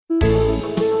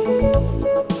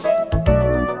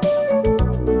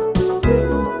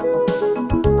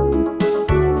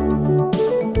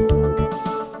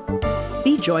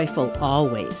joyful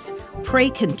always. Pray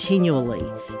continually.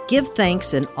 Give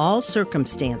thanks in all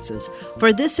circumstances,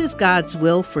 for this is God's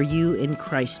will for you in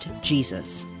Christ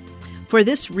Jesus. For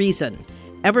this reason,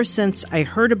 ever since I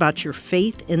heard about your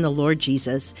faith in the Lord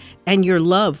Jesus and your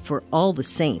love for all the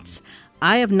saints,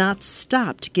 I have not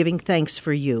stopped giving thanks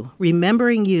for you,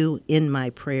 remembering you in my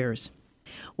prayers.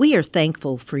 We are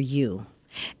thankful for you,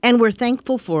 and we're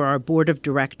thankful for our board of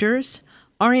directors,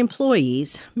 our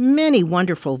employees, many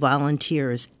wonderful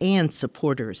volunteers, and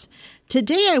supporters.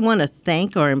 Today I want to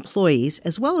thank our employees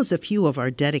as well as a few of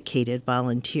our dedicated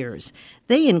volunteers.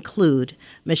 They include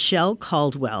Michelle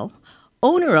Caldwell,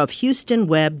 owner of Houston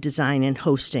Web Design and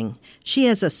Hosting. She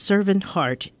has a servant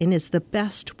heart and is the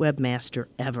best webmaster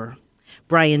ever.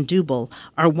 Brian Dubel,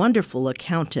 our wonderful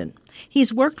accountant.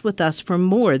 He's worked with us for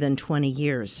more than 20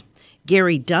 years.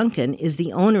 Gary Duncan is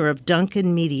the owner of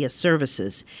Duncan Media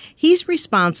Services. He's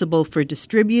responsible for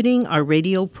distributing our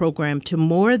radio program to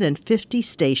more than 50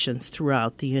 stations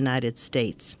throughout the United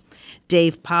States.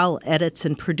 Dave Powell edits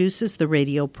and produces the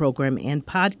radio program and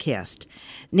podcast.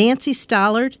 Nancy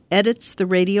Stollard edits the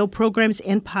radio programs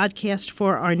and podcast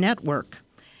for our network.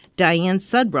 Diane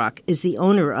Sudbrock is the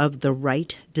owner of The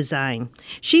Right Design.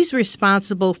 She's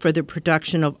responsible for the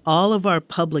production of all of our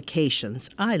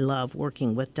publications. I love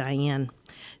working with Diane.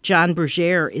 John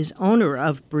Berger is owner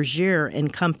of Berger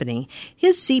and Company.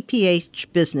 His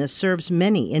CPH business serves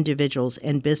many individuals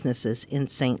and businesses in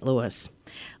St. Louis.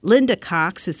 Linda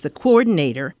Cox is the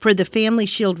coordinator for the Family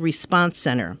Shield Response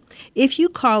Center. If you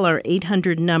call our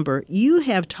 800 number, you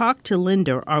have talked to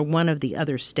Linda or one of the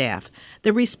other staff.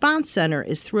 The Response Center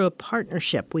is through a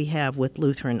partnership we have with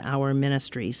Lutheran Hour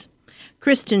Ministries.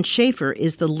 Kristen Schaefer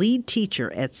is the lead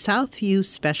teacher at Southview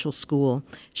Special School.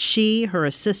 She, her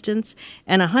assistants,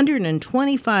 and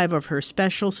 125 of her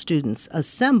special students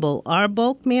assemble our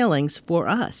bulk mailings for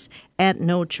us at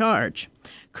no charge.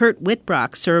 Kurt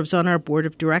Whitbrock serves on our board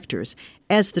of directors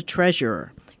as the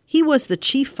treasurer. He was the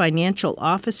chief financial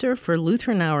officer for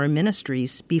Lutheran Hour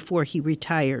Ministries before he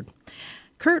retired.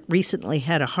 Kurt recently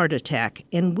had a heart attack,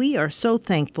 and we are so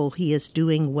thankful he is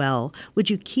doing well. Would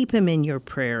you keep him in your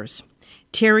prayers?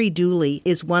 Terry Dooley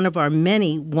is one of our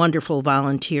many wonderful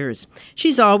volunteers.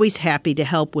 She's always happy to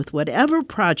help with whatever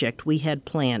project we had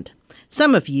planned.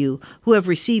 Some of you who have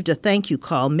received a thank you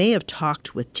call may have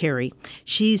talked with Terry.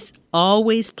 She's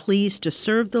always pleased to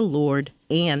serve the Lord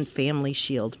and Family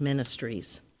Shield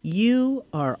Ministries. You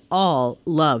are all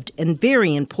loved and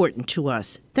very important to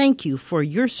us. Thank you for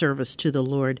your service to the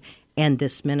Lord and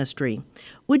this ministry.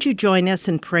 Would you join us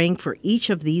in praying for each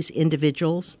of these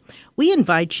individuals? We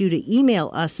invite you to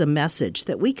email us a message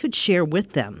that we could share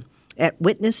with them at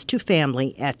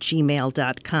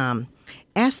witnesstofamily@gmail.com.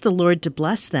 Ask the Lord to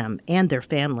bless them and their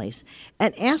families,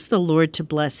 and ask the Lord to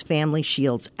bless Family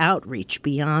Shield's outreach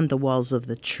beyond the walls of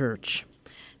the church.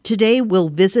 Today, we'll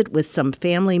visit with some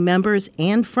family members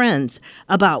and friends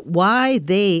about why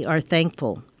they are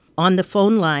thankful. On the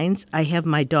phone lines, I have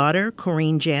my daughter,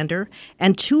 Corinne Jander,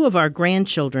 and two of our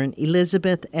grandchildren,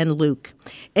 Elizabeth and Luke.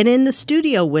 And in the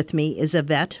studio with me is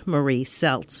Yvette Marie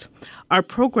Seltz. Our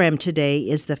program today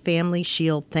is the Family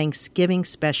Shield Thanksgiving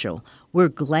Special. We're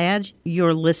glad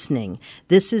you're listening.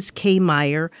 This is Kay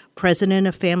Meyer, president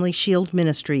of Family Shield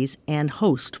Ministries and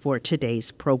host for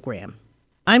today's program.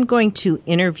 I'm going to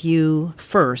interview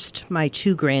first my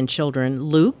two grandchildren,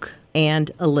 Luke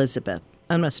and Elizabeth.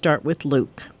 I'm going to start with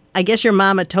Luke. I guess your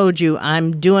mama told you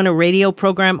I'm doing a radio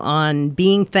program on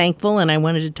being thankful, and I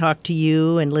wanted to talk to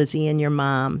you and Lizzie and your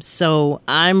mom. So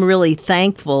I'm really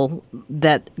thankful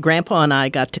that Grandpa and I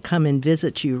got to come and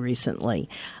visit you recently.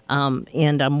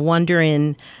 And I'm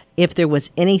wondering if there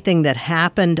was anything that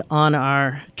happened on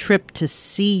our trip to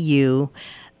see you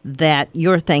that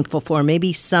you're thankful for.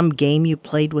 Maybe some game you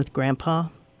played with Grandpa.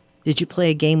 Did you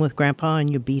play a game with Grandpa and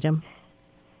you beat him?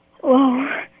 Well,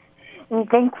 I'm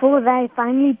thankful that I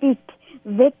finally beat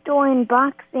Victor in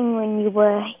boxing when you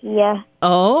were here.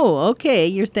 Oh, okay.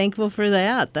 You're thankful for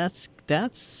that. That's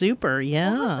super,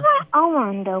 yeah. Who was that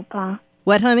Armando Pa?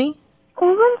 What, honey? Who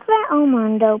was that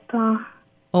Armando Pa?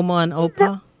 Oma and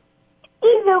Opa?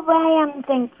 Either way, I'm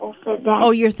thankful for that. Oh,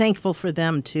 you're thankful for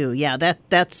them, too. Yeah,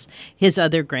 that's his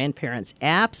other grandparents.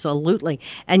 Absolutely.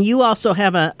 And you also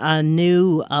have a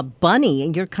new bunny,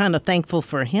 and you're kind of thankful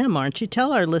for him, aren't you?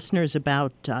 Tell our listeners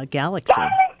about Galaxy.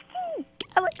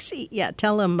 Galaxy! Yeah,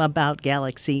 tell them about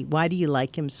Galaxy. Why do you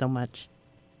like him so much?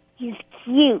 He's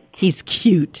cute. He's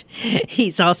cute.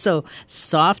 He's also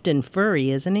soft and furry,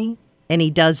 isn't he? And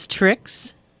he does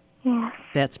tricks? Yeah.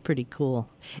 That's pretty cool.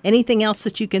 Anything else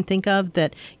that you can think of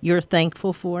that you're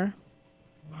thankful for?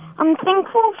 I'm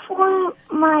thankful for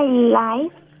my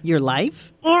life. Your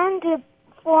life? And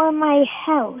for my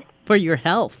health. For your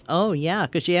health. Oh, yeah,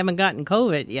 because you haven't gotten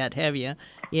COVID yet, have you?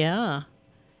 Yeah.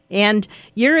 And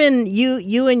you're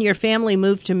you and your family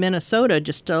moved to Minnesota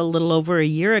just a little over a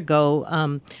year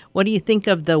ago. What do you think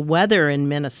of the weather in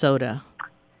Minnesota?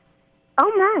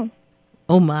 Oh, my.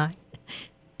 Oh, my.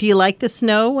 Do you like the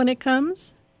snow when it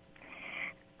comes?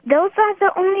 Those are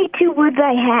the only two words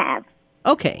I have.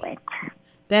 Okay.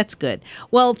 That's good.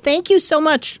 Well, thank you so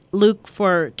much, Luke,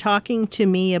 for talking to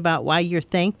me about why you're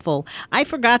thankful. I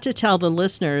forgot to tell the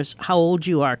listeners how old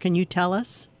you are. Can you tell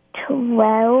us?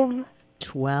 12.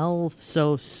 12.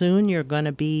 So soon you're going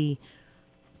to be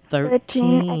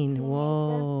 13.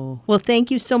 Whoa. Well,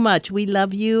 thank you so much. We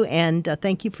love you, and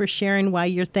thank you for sharing why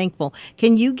you're thankful.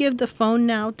 Can you give the phone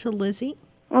now to Lizzie?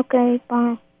 Okay,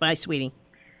 bye. Bye, sweetie.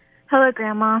 Hello,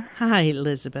 Grandma. Hi,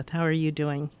 Elizabeth. How are you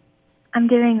doing? I'm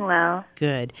doing well.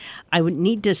 Good. I would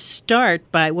need to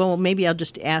start by, well, maybe I'll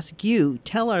just ask you.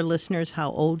 Tell our listeners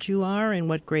how old you are and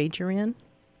what grade you're in.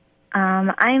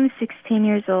 I'm 16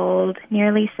 years old,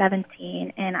 nearly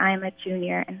 17, and I'm a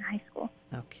junior in high school.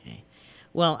 Okay.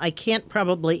 Well, I can't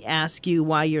probably ask you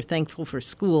why you're thankful for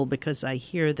school because I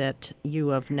hear that you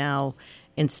have now,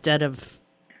 instead of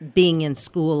being in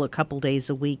school a couple days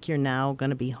a week, you're now going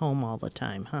to be home all the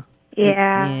time, huh?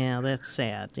 Yeah. Yeah, that's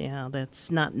sad. Yeah,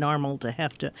 that's not normal to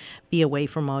have to be away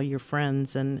from all your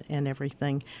friends and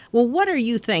everything. Well, what are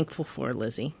you thankful for,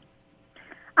 Lizzie?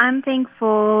 I'm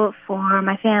thankful for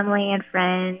my family and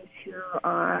friends who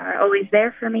are always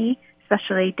there for me,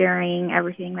 especially during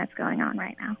everything that's going on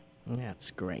right now.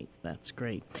 That's great. That's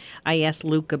great. I asked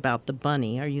Luke about the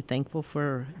bunny. Are you thankful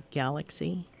for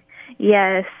Galaxy?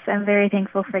 Yes, I'm very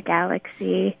thankful for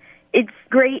Galaxy. It's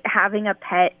great having a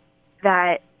pet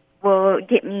that will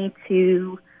get me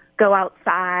to go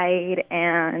outside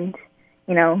and,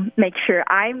 make sure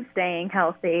I'm staying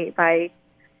healthy by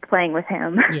playing with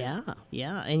him.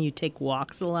 Yeah. And you take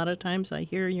walks a lot of times. I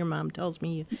hear your mom tells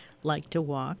me you like to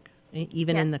walk,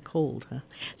 even in the cold, huh?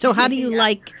 So how do you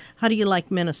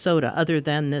like Minnesota, other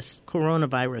than this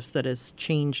coronavirus that has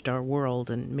changed our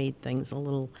world and made things a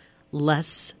little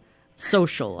less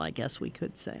social, I guess we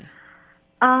could say?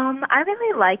 I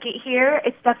really like it here.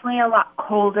 It's definitely a lot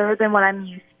colder than what I'm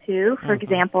used to. For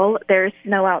example, there's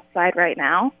snow outside right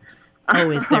now.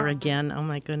 Oh, is there again? Oh,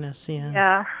 my goodness,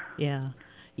 Yeah.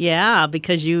 Yeah,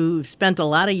 because you spent a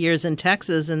lot of years in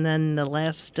Texas, and then the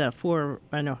last 4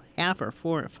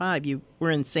 or 5, you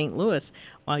were in St. Louis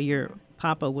while your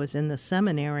papa was in the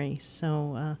seminary.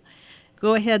 So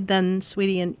go ahead then,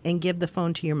 sweetie, and give the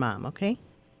phone to your mom, okay?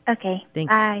 Okay.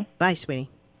 Thanks. Bye. Bye, sweetie.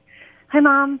 Hi,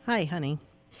 Mom. Hi, honey.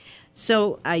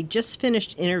 So I just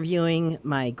finished interviewing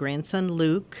my grandson,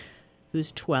 Luke,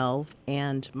 who's 12,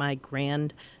 and my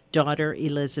granddaughter,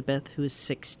 Elizabeth, who's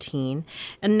 16.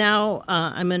 And now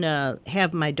I'm going to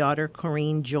have my daughter,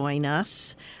 Corrine, join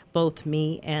us, both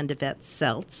me and Yvette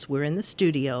Seltz. We're in the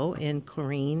studio, and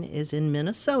Corrine is in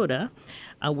Minnesota,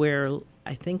 where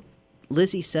I think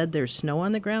Lizzie said there's snow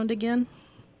on the ground again.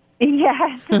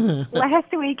 Yes.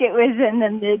 Last week it was in the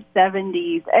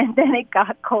mid-70s, and then it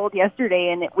got cold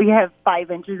yesterday, and we have 5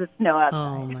 inches of snow outside.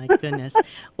 Oh, my goodness.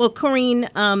 Well,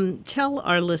 Corrine, tell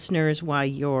our listeners why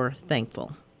you're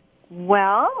thankful.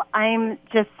 Well, I'm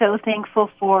just so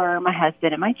thankful for my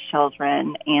husband and my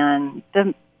children, and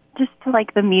the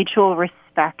mutual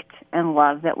respect and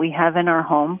love that we have in our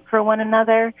home for one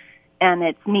another. And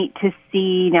it's neat to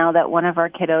see now that one of our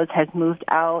kiddos has moved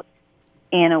out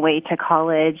and away to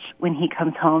college when he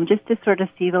comes home, just to sort of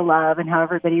see the love and how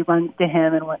everybody runs to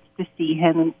him and wants to see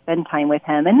him and spend time with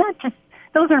him. And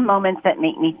those are moments that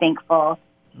make me thankful.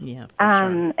 Yeah, for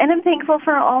sure. And I'm thankful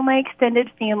for all my extended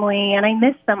family, and I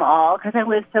miss them all because I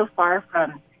live so far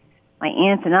from my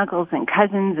aunts and uncles and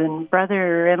cousins and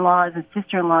brother-in-laws and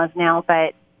sister-in-laws now,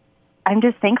 but I'm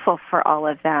just thankful for all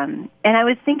of them. And I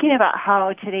was thinking about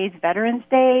how today's Veterans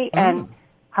Day and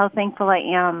how thankful I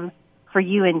am for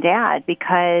you and Dad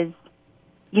because,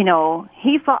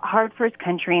 he fought hard for his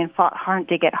country and fought hard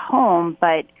to get home,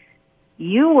 but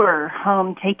you were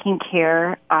home taking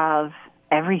care of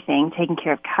everything, taking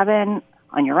care of Kevin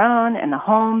on your own and the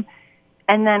home.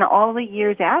 And then all the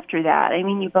years after that,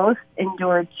 you both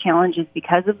endured challenges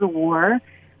because of the war,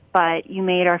 but you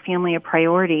made our family a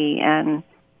priority. And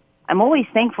I'm always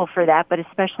thankful for that, but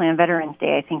especially on Veterans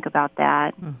Day, I think about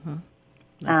that. Mm-hmm.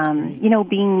 That's great.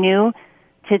 Being new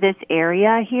to this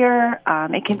area here,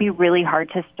 it can be really hard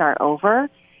to start over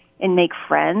and make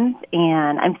friends.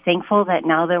 And I'm thankful that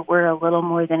now that we're a little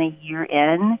more than a year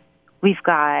in, we've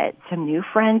got some new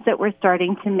friends that we're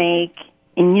starting to make.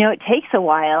 And, it takes a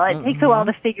while. It takes a while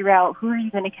to figure out who are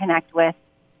you going to connect with,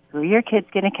 who are your kids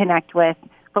going to connect with,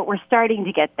 but we're starting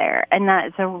to get there, and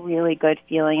that's a really good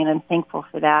feeling, and I'm thankful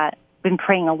for that. Been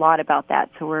praying a lot about that,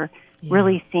 so we're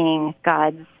really seeing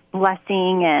God's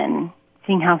blessing and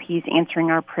seeing how He's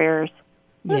answering our prayers.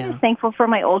 I'm just thankful for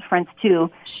my old friends,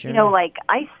 too. Sure. Like,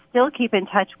 I still keep in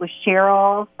touch with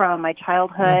Cheryl from my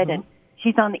childhood, and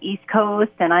she's on the East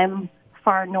Coast, and I'm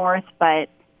far north, but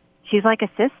she's like a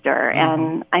sister,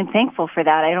 and I'm thankful for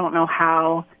that. I don't know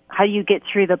how you get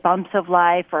through the bumps of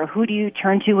life, or who do you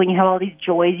turn to when you have all these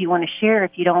joys you want to share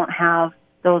if you don't have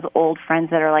those old friends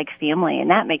that are like family,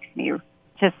 and that makes me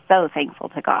just so thankful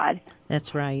to God.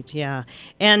 That's right, yeah.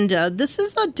 And this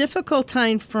is a difficult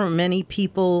time for many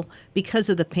people because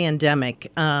of the pandemic.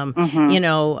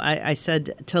 I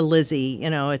said to Lizzie,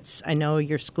 I know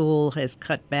your school has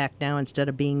cut back now. Instead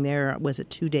of being there, was it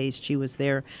 2 days she was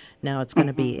there? Now it's going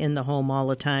to be in the home all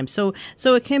the time. So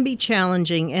it can be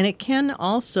challenging, and it can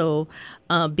also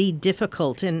be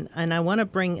difficult. And I want to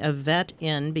bring Yvette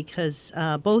in because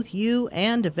both you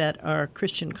and Yvette are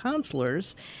Christian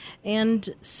counselors. And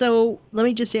so let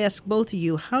me just ask both of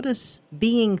you, how does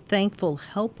being thankful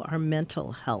help our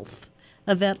mental health?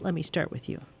 Yvette, let me start with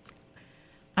you.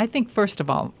 I think, first of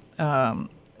all,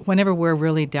 whenever we're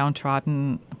really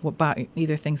downtrodden by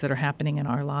either things that are happening in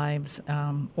our lives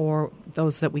or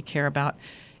those that we care about,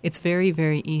 it's very,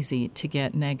 very easy to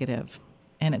get negative,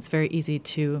 and it's very easy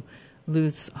to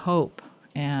lose hope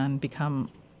and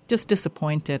become just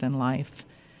disappointed in life.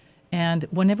 And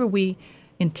whenever we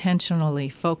intentionally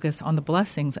focus on the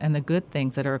blessings and the good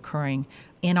things that are occurring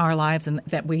in our lives and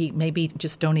that we maybe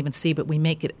just don't even see, but we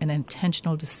make it an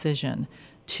intentional decision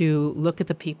to look at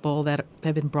the people that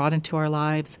have been brought into our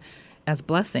lives as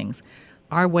blessings.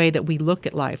 Our way that we look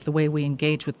at life, the way we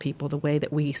engage with people, the way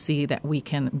that we see that we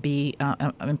can be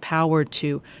empowered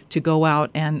to go out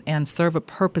and serve a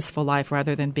purposeful life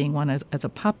rather than being one as a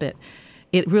puppet,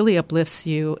 it really uplifts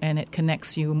you and it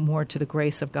connects you more to the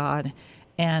grace of God.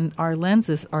 And our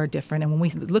lenses are different. And when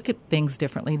we look at things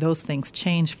differently, those things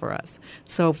change for us.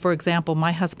 So, for example,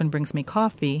 my husband brings me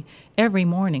coffee every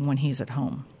morning when he's at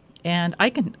home. And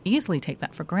I can easily take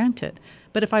that for granted.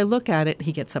 But if I look at it,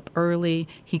 he gets up early,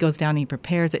 he goes down and he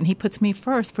prepares it, and he puts me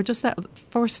first for just that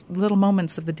first little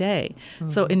moments of the day. Mm-hmm.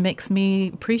 So it makes me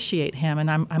appreciate him, and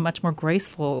I'm much more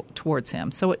graceful towards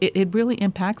him. So it really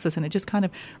impacts us, and it just kind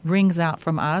of rings out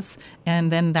from us,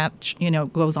 and then that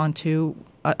goes on to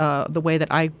the way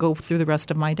that I go through the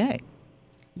rest of my day.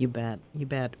 You bet.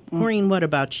 Maureen, what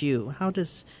about you? How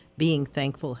does being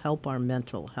thankful help our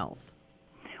mental health?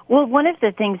 Well, one of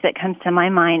the things that comes to my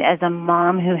mind as a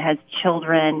mom who has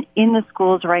children in the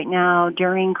schools right now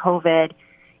during COVID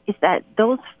is that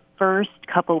those first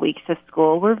couple weeks of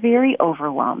school were very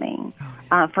overwhelming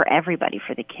for everybody,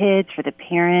 for the kids, for the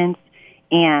parents.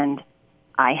 And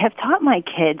I have taught my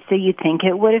kids, so you'd think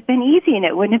it would have been easy and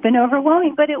it wouldn't have been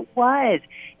overwhelming, but it was.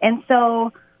 And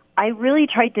so I really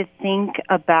tried to think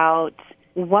about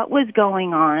what was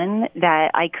going on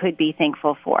that I could be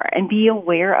thankful for and be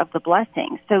aware of the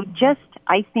blessings. So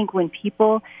I think when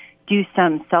people do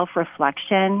some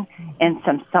self-reflection and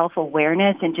some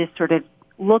self-awareness and just sort of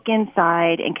look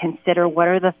inside and consider what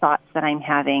are the thoughts that I'm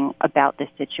having about this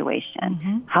situation.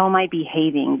 Mm-hmm. How am I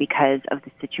behaving because of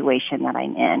the situation that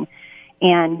I'm in?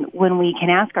 And when we can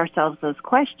ask ourselves those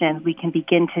questions, we can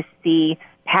begin to see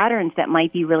patterns that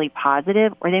might be really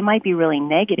positive or they might be really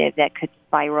negative that could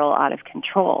spiral out of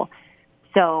control.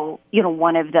 So,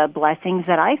 one of the blessings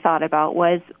that I thought about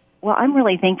was, well, I'm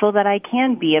really thankful that I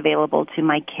can be available to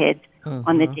my kids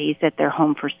on the days that they're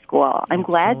home for school. I'm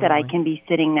glad that I can be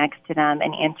sitting next to them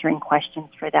and answering questions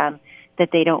for them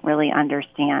that they don't really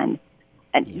understand,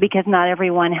 because not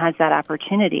everyone has that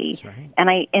opportunity. That's right. And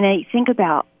I think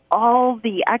about all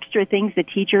the extra things the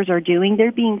teachers are doing.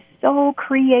 They're being so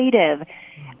creative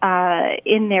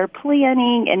in their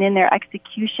planning and in their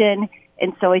execution.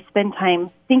 And so I spend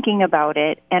time thinking about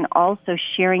it and also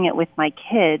sharing it with my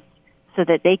kids so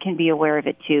that they can be aware of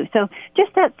it too. So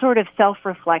just that sort of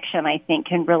self-reflection, I think,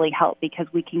 can really help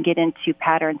because we can get into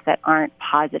patterns that aren't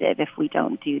positive if we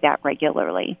don't do that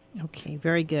regularly. Okay,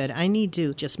 very good. I need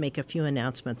to just make a few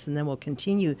announcements, and then we'll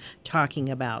continue talking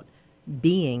about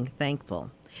being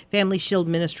thankful. Family Shield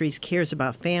Ministries cares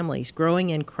about families growing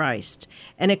in Christ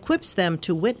and equips them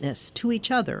to witness to each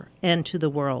other and to the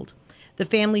world. The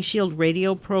Family Shield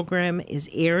radio program is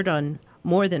aired on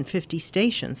more than 50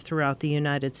 stations throughout the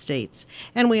United States,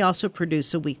 and we also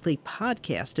produce a weekly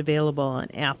podcast available on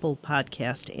Apple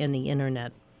Podcast and the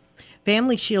Internet.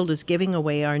 Family Shield is giving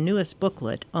away our newest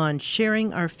booklet on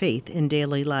sharing our faith in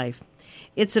daily life.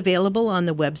 It's available on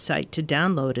the website to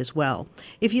download as well.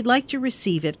 If you'd like to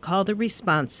receive it, call the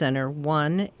Response Center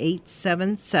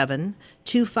 1-877-2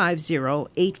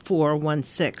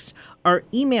 250-8416 or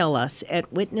email us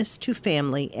at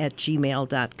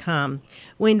witnesstofamily@gmail.com.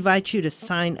 We invite you to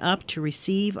sign up to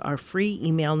receive our free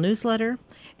email newsletter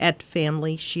at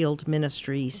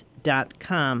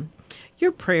FamilyShieldMinistries.com.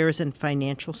 Your prayers and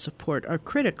financial support are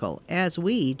critical as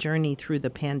we journey through the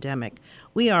pandemic.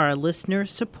 We are a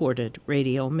listener-supported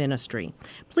radio ministry.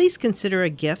 Please consider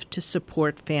a gift to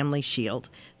support Family Shield.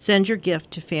 Send your gift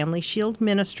to Family Shield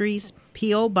Ministries,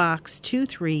 P.O. Box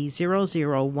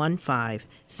 230015,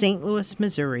 St. Louis,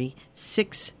 Missouri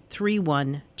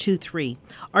 63123,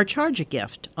 or charge a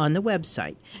gift on the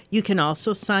website. You can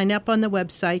also sign up on the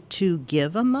website to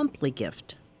give a monthly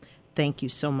gift. Thank you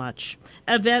so much.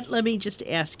 Yvette, let me just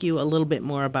ask you a little bit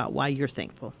more about why you're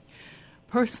thankful.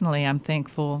 Personally, I'm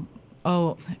thankful,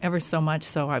 ever so much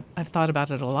so. I've thought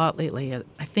about it a lot lately.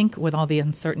 I think with all the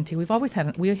uncertainty, we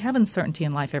have uncertainty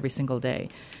in life every single day.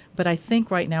 But I think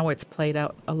right now it's played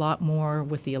out a lot more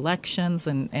with the elections,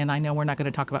 and I know we're not going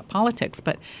to talk about politics,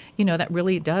 but, that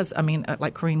really does,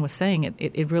 like Corinne was saying,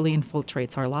 it really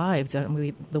infiltrates our lives,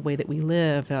 the way that we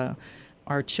live,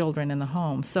 our children in the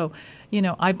home. So,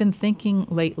 I've been thinking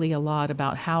lately a lot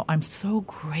about how I'm so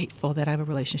grateful that I have a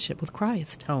relationship with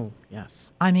Christ. Oh,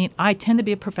 yes. I tend to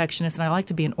be a perfectionist, and I like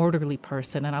to be an orderly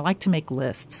person, and I like to make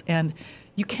lists. And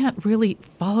you can't really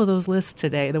follow those lists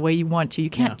today the way you want to. You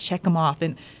can't check them off.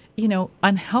 And,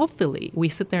 unhealthily, we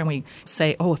sit there and we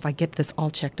say, if I get this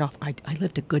all checked off, I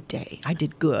lived a good day. I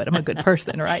did good. I'm a good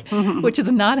person, right? Which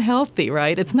is not healthy,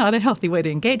 right? It's not a healthy way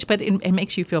to engage, but it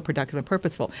makes you feel productive and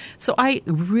purposeful. So I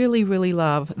really, really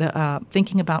love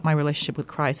thinking about my relationship with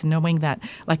Christ and knowing that,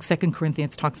 like 2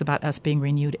 Corinthians talks about us being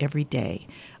renewed every day.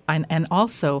 And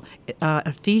also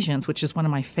Ephesians, which is one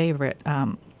of my favorite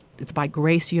it's by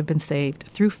grace you have been saved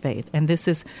through faith, and this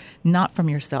is not from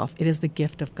yourself. It is the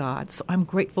gift of God. So I'm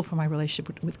grateful for my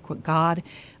relationship with God.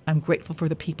 I'm grateful for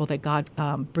the people that God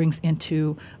brings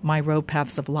into my road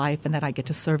paths of life, and that I get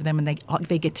to serve them, and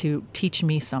they get to teach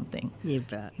me something. You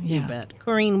bet. Yeah. You bet.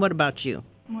 Corinne, what about you?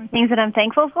 More things that I'm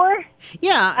thankful for?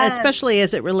 Yeah, especially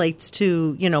as it relates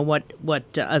to, what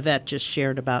Yvette just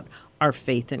shared about our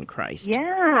faith in Christ.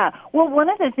 Yeah. Well, one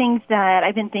of the things that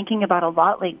I've been thinking about a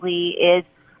lot lately is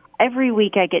every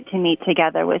week I get to meet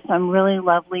together with some really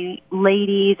lovely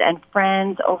ladies and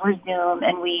friends over Zoom,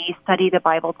 and we study the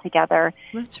Bible together.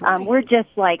 That's right. We're just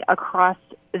like across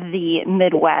the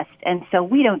Midwest, and so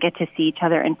we don't get to see each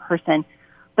other in person.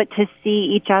 But to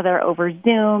see each other over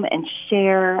Zoom and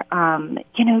share,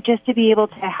 just to be able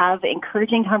to have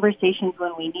encouraging conversations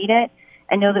when we need it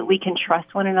and know that we can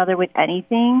trust one another with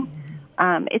anything.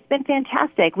 It's been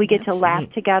fantastic. We get to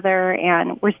laugh together,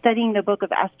 and we're studying the book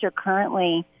of Esther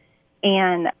currently.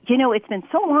 And, it's been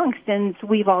so long since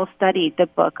we've all studied the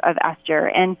book of Esther.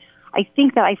 And I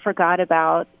think that I forgot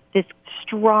about this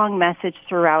strong message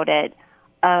throughout it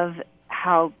of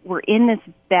how we're in this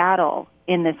battle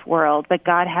in this world, but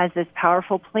God has this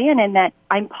powerful plan, and that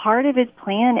I'm part of his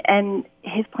plan, and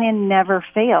his plan never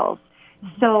fails.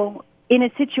 So in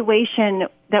a situation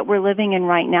that we're living in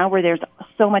right now where there's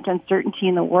so much uncertainty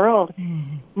in the world,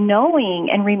 knowing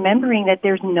and remembering that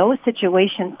there's no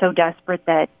situation so desperate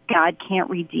that God can't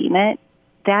redeem it,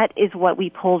 that is what we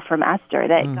pulled from Esther,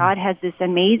 that God has this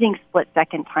amazing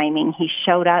split-second timing. He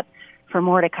showed up for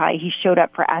Mordecai. He showed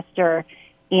up for Esther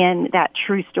in that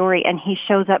true story, and he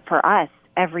shows up for us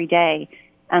every day.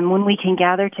 And when we can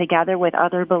gather together with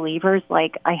other believers,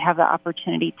 like I have the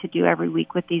opportunity to do every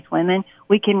week with these women,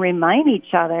 we can remind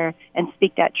each other and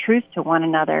speak that truth to one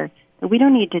another, that we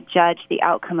don't need to judge the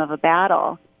outcome of a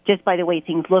battle just by the way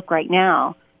things look right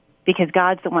now, because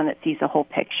God's the one that sees the whole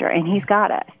picture, and he's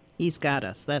got us. He's got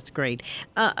us. That's great.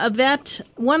 Yvette,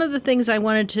 one of the things I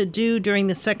wanted to do during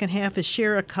the second half is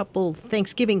share a couple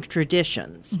Thanksgiving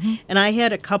traditions. And I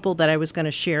had a couple that I was going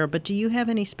to share, but do you have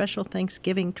any special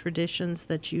Thanksgiving traditions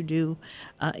that you do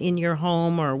in your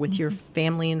home or with your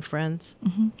family and friends?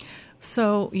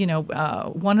 So,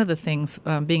 one of the things,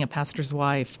 being a pastor's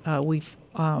wife, we've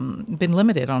been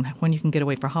limited on when you can get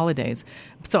away for holidays.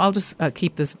 So I'll just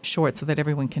keep this short so that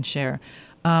everyone can share.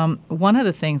 One of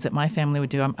the things that my family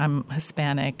would do, I'm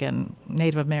Hispanic and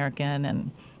Native American and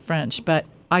French, but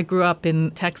I grew up in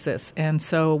Texas, and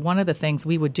so one of the things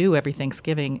we would do every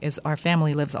Thanksgiving is our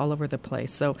family lives all over the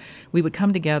place. So we would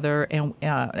come together and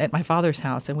at my father's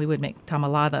house, and we would make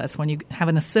tamaladas, when you have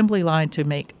an assembly line to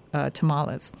make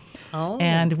tamales. Oh.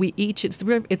 And we each, it's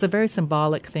a very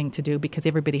symbolic thing to do because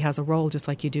everybody has a role just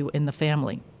like you do in the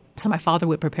family. So my father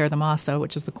would prepare the masa,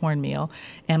 which is the cornmeal,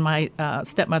 and my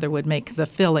stepmother would make the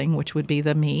filling, which would be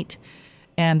the meat.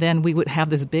 And then we would have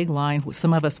this big line.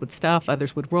 Some of us would stuff,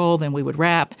 others would roll, then we would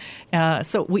wrap. And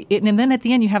then at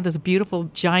the end, you have this beautiful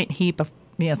giant heap of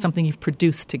something you've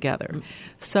produced together.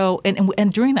 So,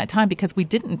 and during that time, because we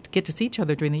didn't get to see each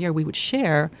other during the year, we would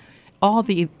share all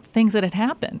the things that had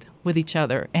happened with each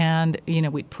other, and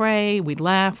we'd pray, we'd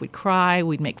laugh, we'd cry,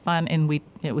 we'd make fun, and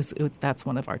that's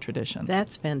one of our traditions.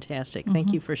 That's fantastic.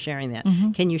 Thank you for sharing that.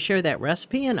 Can you share that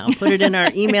recipe, and I'll put it in our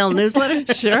email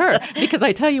newsletter? Sure, because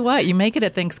I tell you what, you make it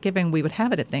at Thanksgiving. We would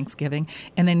have it at Thanksgiving,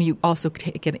 and then you also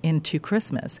take it into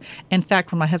Christmas. In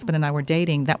fact, when my husband and I were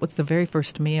dating, that was the very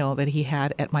first meal that he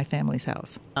had at my family's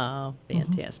house. Oh,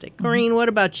 fantastic. Corinne, what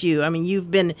about you? I mean,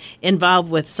 you've been involved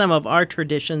with some of our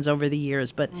traditions over the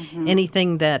years, but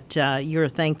anything that you're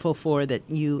thankful for that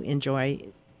you enjoy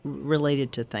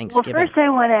related to Thanksgiving? Well, first I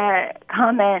want to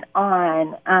comment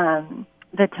on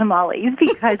the tamales,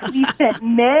 because we spent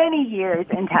many years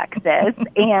in Texas,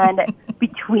 and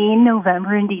between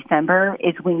November and December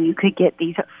is when you could get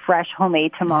these fresh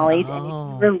homemade tamales. And if you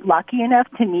were lucky enough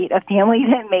to meet a family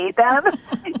that made them,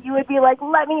 you would be like,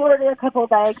 let me order a couple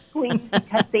bags, please,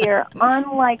 because they are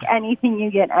unlike anything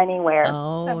you get anywhere.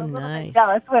 Oh, so I'm a little nice. bit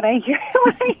jealous when I hear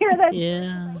that.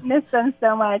 Yeah. I miss them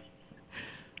so much.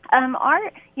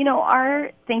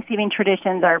 Our Thanksgiving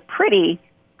traditions are pretty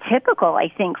typical, I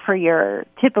think, for your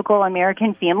typical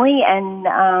American family.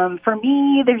 And for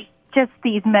me, there's just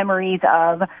these memories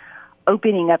of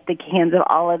opening up the cans of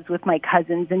olives with my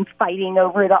cousins and fighting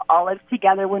over the olives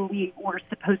together when we were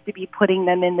supposed to be putting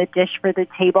them in the dish for the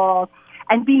table,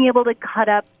 and being able to cut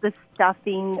up the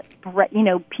stuffing,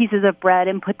 pieces of bread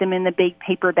and put them in the big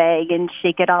paper bag and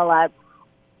shake it all up.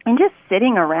 And just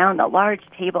sitting around a large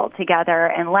table together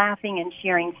and laughing and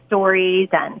sharing stories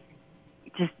and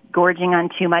just gorging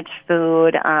on too much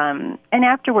food. And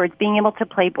afterwards, being able to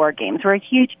play board games. We're a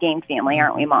huge game family,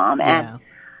 aren't we, Mom? Yeah. And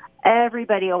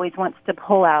everybody always wants to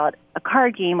pull out a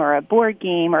card game or a board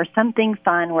game or something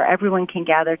fun where everyone can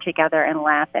gather together and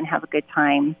laugh and have a good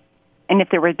time. And if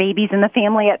there were babies in the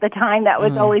family at the time, that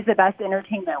was always the best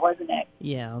entertainment, wasn't it?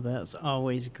 Yeah, that's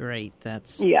always great.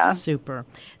 That's Yeah. super.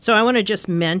 So I want to just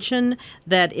mention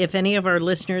that if any of our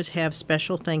listeners have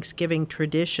special Thanksgiving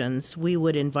traditions, we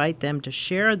would invite them to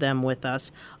share them with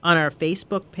us on our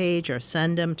Facebook page or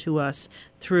send them to us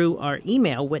through our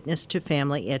email,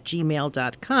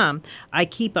 witnesstofamily@gmail.com. I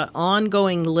keep an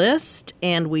ongoing list,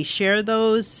 and we share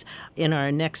those in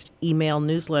our next email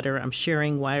newsletter. I'm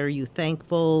sharing Why Are You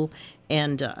Thankful,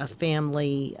 and a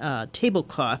family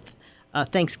tablecloth,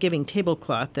 Thanksgiving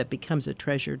tablecloth that becomes a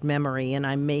treasured memory. And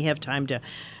I may have time to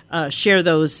share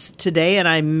those today, and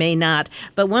I may not.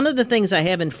 But one of the things I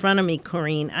have in front of me,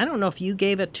 Corinne, I don't know if you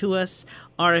gave it to us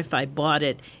or if I bought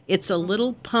it. It's a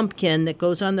little pumpkin that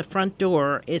goes on the front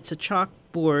door. It's a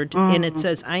chalkboard, and it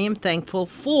says, I am thankful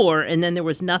for, and then there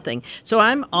was nothing. So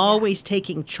I'm always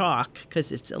taking chalk,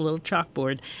 because it's a little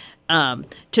chalkboard,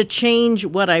 to change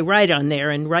what I write on there.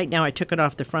 And right now I took it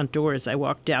off the front door as I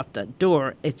walked out the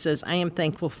door. It says, I am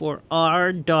thankful for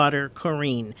our daughter,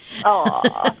 Corinne.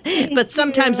 But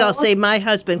sometimes I'll say my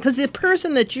husband, because the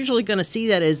person that's usually going to see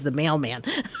that is the mailman.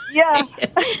 Yeah.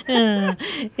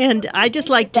 And I just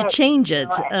like to change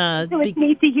it. So it's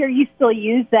neat to hear you still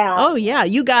use that. Oh, yeah,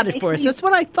 you got it for us. That's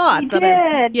what I thought. You but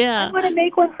did. Yeah. I want to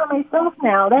make one for myself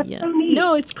now. That's so neat.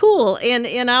 No, it's cool.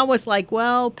 And I was like,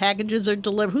 well, packages are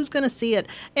delivered. Who's going to see it?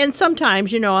 And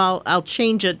sometimes, I'll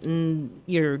change it, and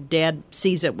your dad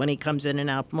sees it when he comes in and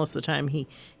out. Most of the time, he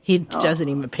doesn't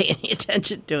even pay any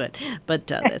attention to it. But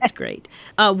that's great.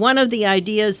 One of the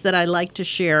ideas that I like to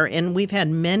share, and we've had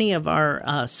many of our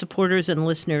supporters and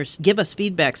listeners give us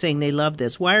feedback saying they love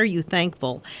this. Why are you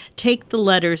thankful? Take the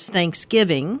letters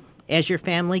Thanksgiving as your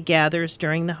family gathers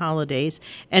during the holidays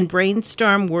and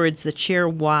brainstorm words that share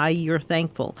why you're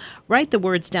thankful. Write the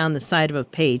words down the side of a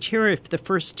page. Here are the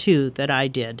first two that I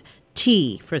did.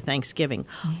 T for Thanksgiving.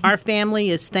 Our family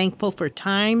is thankful for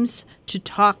times to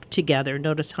talk together.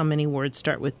 Notice how many words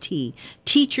start with T.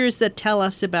 Teachers that tell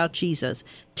us about Jesus.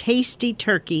 Tasty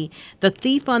turkey, the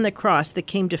thief on the cross that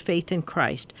came to faith in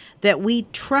Christ, that we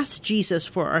trust Jesus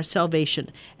for our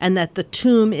salvation, and that the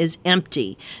tomb is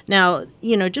empty. Now,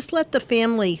 just let the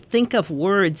family think of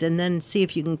words and then see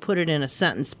if you can put it in a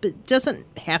sentence. But it doesn't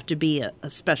have to be a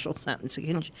special sentence.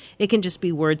 It can just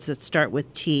be words that start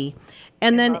with T.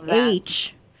 And then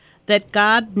H, that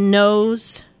God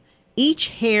knows each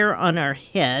hair on our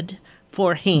head,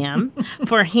 for ham,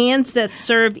 for hands that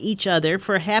serve each other,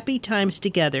 for happy times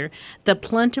together, the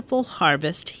plentiful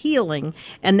harvest, healing,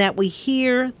 and that we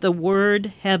hear the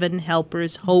word, heaven,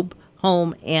 helpers, hope,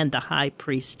 home, and the high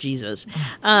priest Jesus.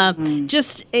 And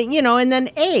then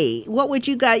A, what would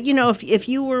you got? If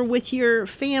you were with your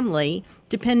family,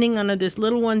 depending on if there's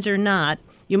little ones or not,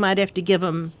 you might have to give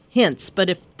them hints. But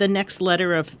if the next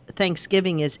letter of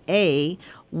Thanksgiving is A,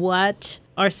 what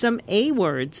are some A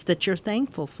words that you're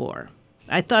thankful for?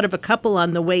 I thought of a couple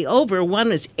on the way over.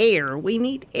 One is air. We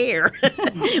need air.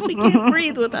 We can't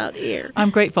breathe without air. I'm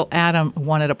grateful Adam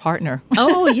wanted a partner.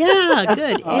 Oh, yeah,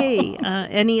 good. A.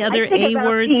 Any other A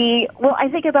words? I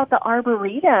think about the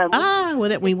Arboretum.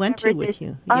 That we went to with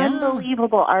you. Yeah.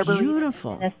 Unbelievable Arboretum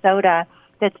Beautiful. in Minnesota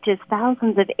that's just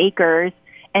thousands of acres.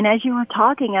 And as you were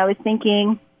talking, I was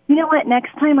thinking, you know what,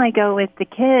 next time I go with the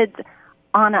kids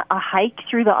on a hike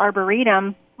through the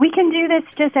Arboretum, we can do this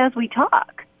just as we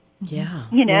talk.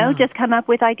 Yeah. Just come up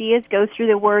with ideas, go through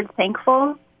the word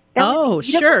thankful.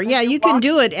 Sure. Yeah, you can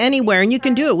do it anywhere, and you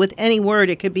can do it with any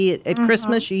word. It could be at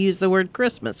Christmas, you use the word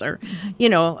Christmas, or,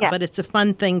 but it's a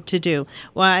fun thing to do.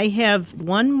 Well, I have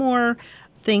one more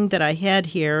thing that I had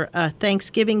here.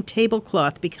 Thanksgiving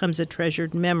tablecloth becomes a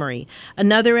treasured memory.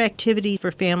 Another activity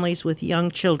for families with young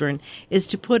children is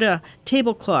to put a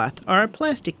tablecloth or a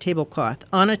plastic tablecloth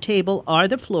on a table or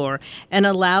the floor and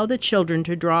allow the children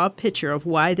to draw a picture of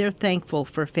why they're thankful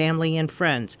for family and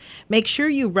friends. Make sure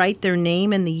you write their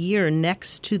name and the year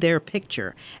next to their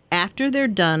picture. After they're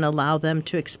done, allow them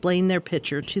to explain their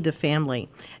picture to the family.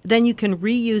 Then you can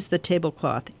reuse the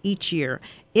tablecloth each year.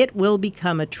 It will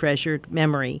become a treasured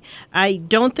memory. I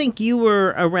don't think you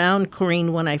were around,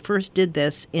 Corinne, when I first did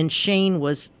this, and Shane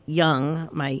was young,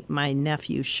 my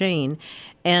nephew Shane,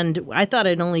 and I thought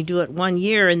I'd only do it 1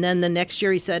 year, and then the next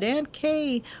year he said, Aunt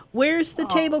Kay, where's the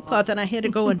tablecloth? And I had to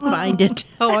go and find it.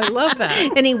 Oh, I love that.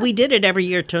 And we did it every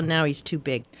year till now he's too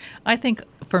big. I think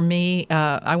for me,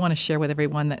 I want to share with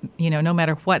everyone that, no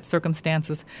matter what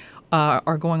circumstances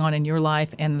are going on in your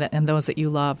life and those that you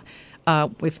love,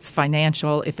 if it's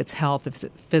financial, if it's health, if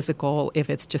it's physical, if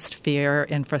it's just fear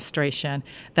and frustration,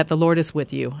 that the Lord is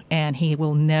with you, and He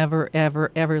will never, ever,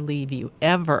 ever leave you,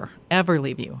 ever, ever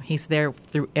leave you. He's there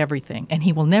through everything, and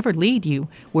He will never lead you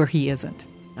where He isn't.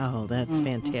 Oh, that's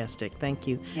fantastic. Thank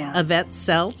you. Yeah. Yvette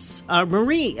Seltz,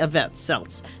 Marie Yvette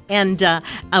Seltz. And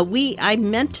I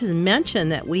meant to mention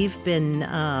that we've been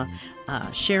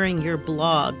sharing your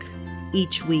blog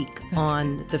each week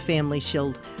on the Family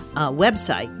Shield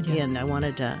website. Yes. And I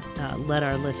wanted to let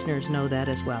our listeners know that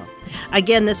as well.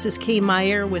 Again, this is Kay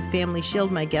Meyer with Family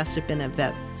Shield. My guests have been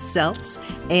Yvette Seltz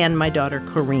and my daughter,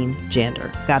 Corinne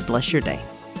Jander. God bless your day.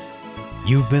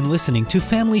 You've been listening to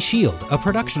Family Shield, a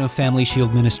production of Family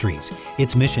Shield Ministries.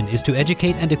 Its mission is to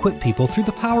educate and equip people through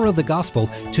the power of the gospel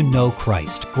to know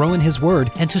Christ, grow in His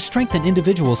Word, and to strengthen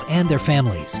individuals and their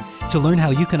families. To learn how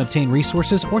you can obtain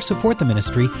resources or support the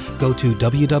ministry, go to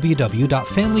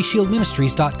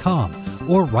www.familyshieldministries.com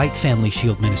or write Family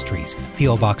Shield Ministries,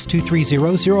 P.O. Box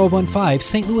 230015,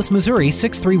 St. Louis, Missouri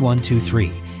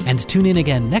 63123. And tune in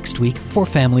again next week for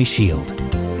Family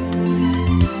Shield.